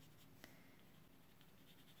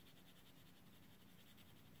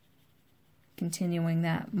 Continuing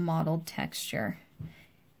that mottled texture.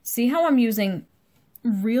 See how I'm using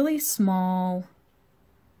really small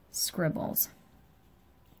scribbles?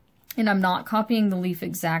 And I'm not copying the leaf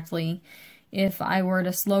exactly. If I were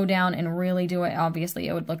to slow down and really do it, obviously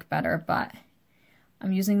it would look better, but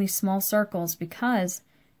I'm using these small circles because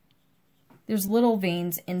there's little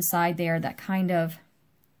veins inside there that kind of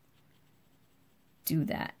do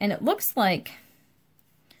that. And it looks like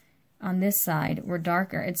on this side we're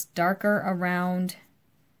darker. It's darker around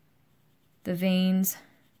the veins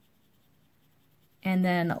and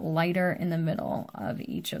then lighter in the middle of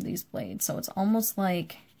each of these blades. So it's almost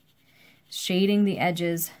like shading the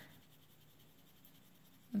edges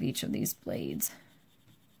of each of these blades.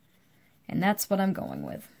 And that's what I'm going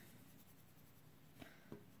with.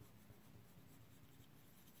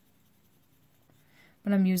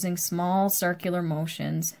 But I'm using small circular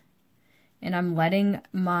motions, and I'm letting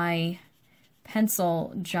my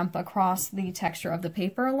pencil jump across the texture of the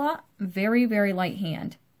paper a lot. Very, very light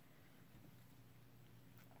hand.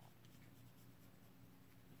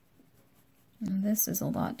 And this is a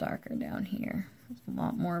lot darker down here. It's a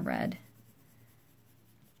lot more red.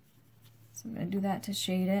 So I'm going to do that to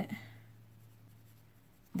shade it.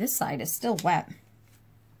 This side is still wet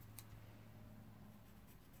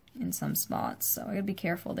in some spots, so I gotta be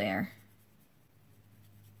careful there.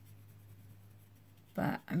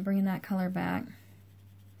 But I'm bringing that color back.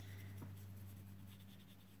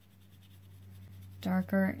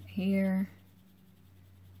 Darker here.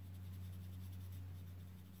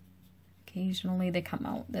 Occasionally they come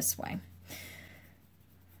out this way.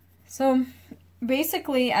 So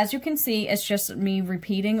basically, as you can see, it's just me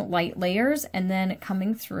repeating light layers and then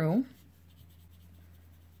coming through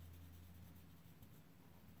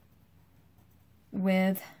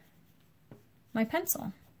with my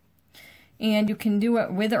pencil. And you can do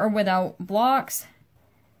it with or without blocks.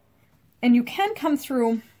 And you can come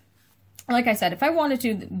through, like I said, if I wanted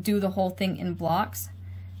to do the whole thing in blocks,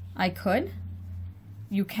 I could.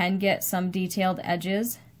 You can get some detailed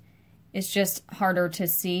edges. It's just harder to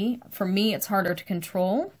see. For me, it's harder to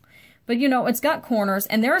control. But you know, it's got corners,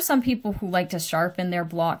 and there are some people who like to sharpen their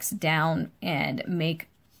blocks down and make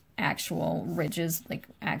actual ridges, like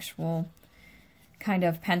actual kind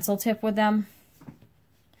of pencil tip with them.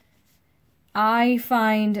 I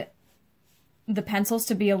find the pencils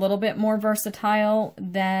to be a little bit more versatile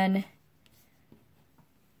than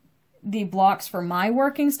the blocks for my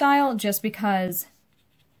working style, just because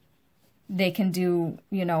they can do,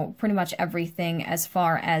 you know, pretty much everything as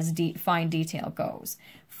far as fine detail goes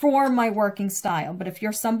for my working style. But if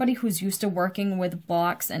you're somebody who's used to working with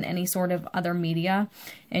blocks and any sort of other media,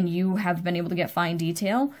 and you have been able to get fine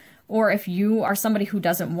detail, or if you are somebody who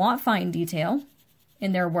doesn't want fine detail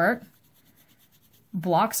in their work,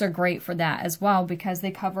 blocks are great for that as well because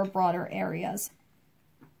they cover broader areas.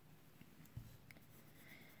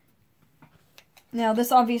 Now,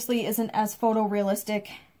 this obviously isn't as photorealistic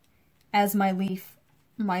as my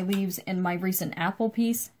leaves in my recent apple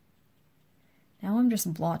piece. Now I'm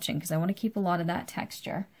just blotching because I want to keep a lot of that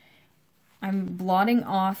texture. I'm blotting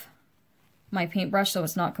off my paintbrush so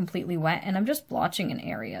it's not completely wet, and I'm just blotching in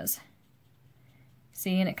areas.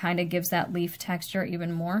 See, and it kind of gives that leaf texture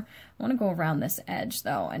even more. I want to go around this edge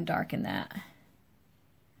though and darken that.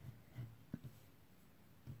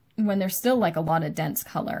 When there's still like a lot of dense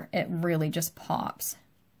color, it really just pops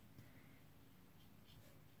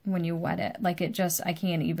when you wet it. Like it just, I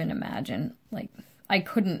can't even imagine. Like I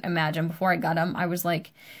couldn't imagine before I got them. I was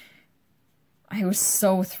like, I was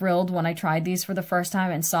so thrilled when I tried these for the first time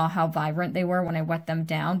and saw how vibrant they were when I wet them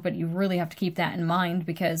down. But you really have to keep that in mind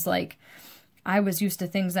because like I was used to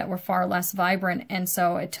things that were far less vibrant, and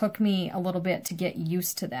so it took me a little bit to get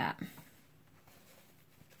used to that.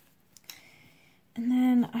 And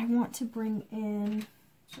then I want to bring in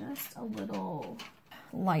just a little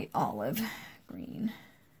light olive green.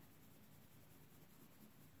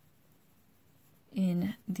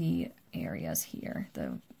 in the areas here,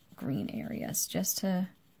 the green areas, just to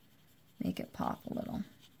make it pop a little.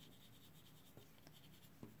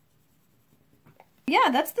 Yeah,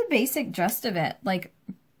 that's the basic gist of it. Like,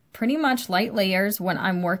 pretty much light layers. When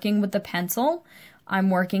I'm working with the pencil, I'm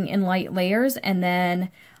working in light layers, and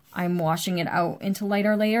then I'm washing it out into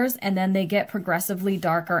lighter layers, and then they get progressively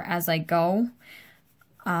darker as I go.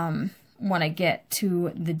 When I get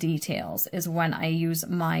to the details is when I use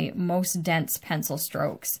my most dense pencil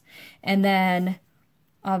strokes. And then,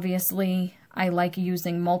 obviously, I like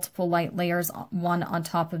using multiple light layers, one on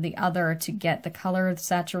top of the other, to get the color of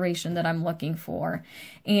saturation that I'm looking for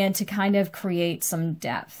and to kind of create some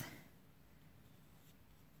depth.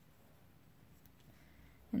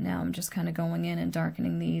 And now I'm just kind of going in and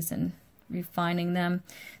darkening these and refining them.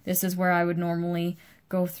 This is where I would normally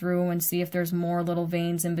go through and see if there's more little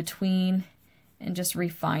veins in between and just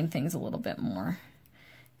refine things a little bit more.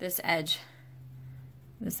 This edge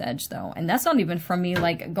though, and that's not even from me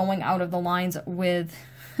like going out of the lines with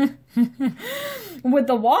with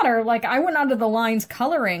the water. Like, I went out of the lines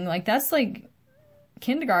coloring, like that's like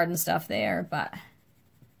kindergarten stuff there. But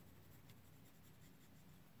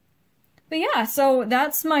yeah, so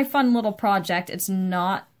that's my fun little project. It's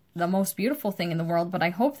not the most beautiful thing in the world, but I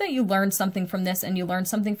hope that you learned something from this and you learned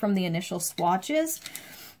something from the initial swatches.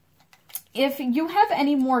 If you have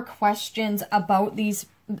any more questions about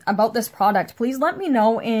this product, please let me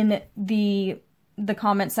know in the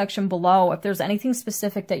comment section below. If there's anything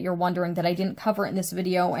specific that you're wondering that I didn't cover in this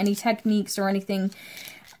video, any techniques or anything,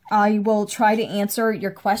 I will try to answer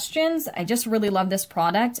your questions. I just really love this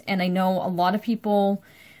product, and I know a lot of people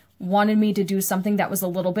wanted me to do something that was a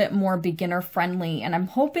little bit more beginner friendly, and I'm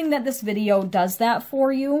hoping that this video does that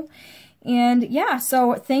for you. And yeah,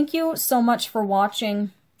 so thank you so much for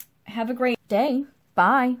watching. Have a great day.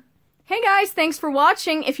 Bye. Hey guys, thanks for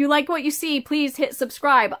watching. If you like what you see, please hit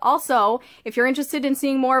subscribe. Also, if you're interested in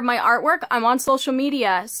seeing more of my artwork, I'm on social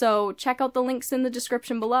media, so check out the links in the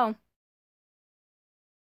description below.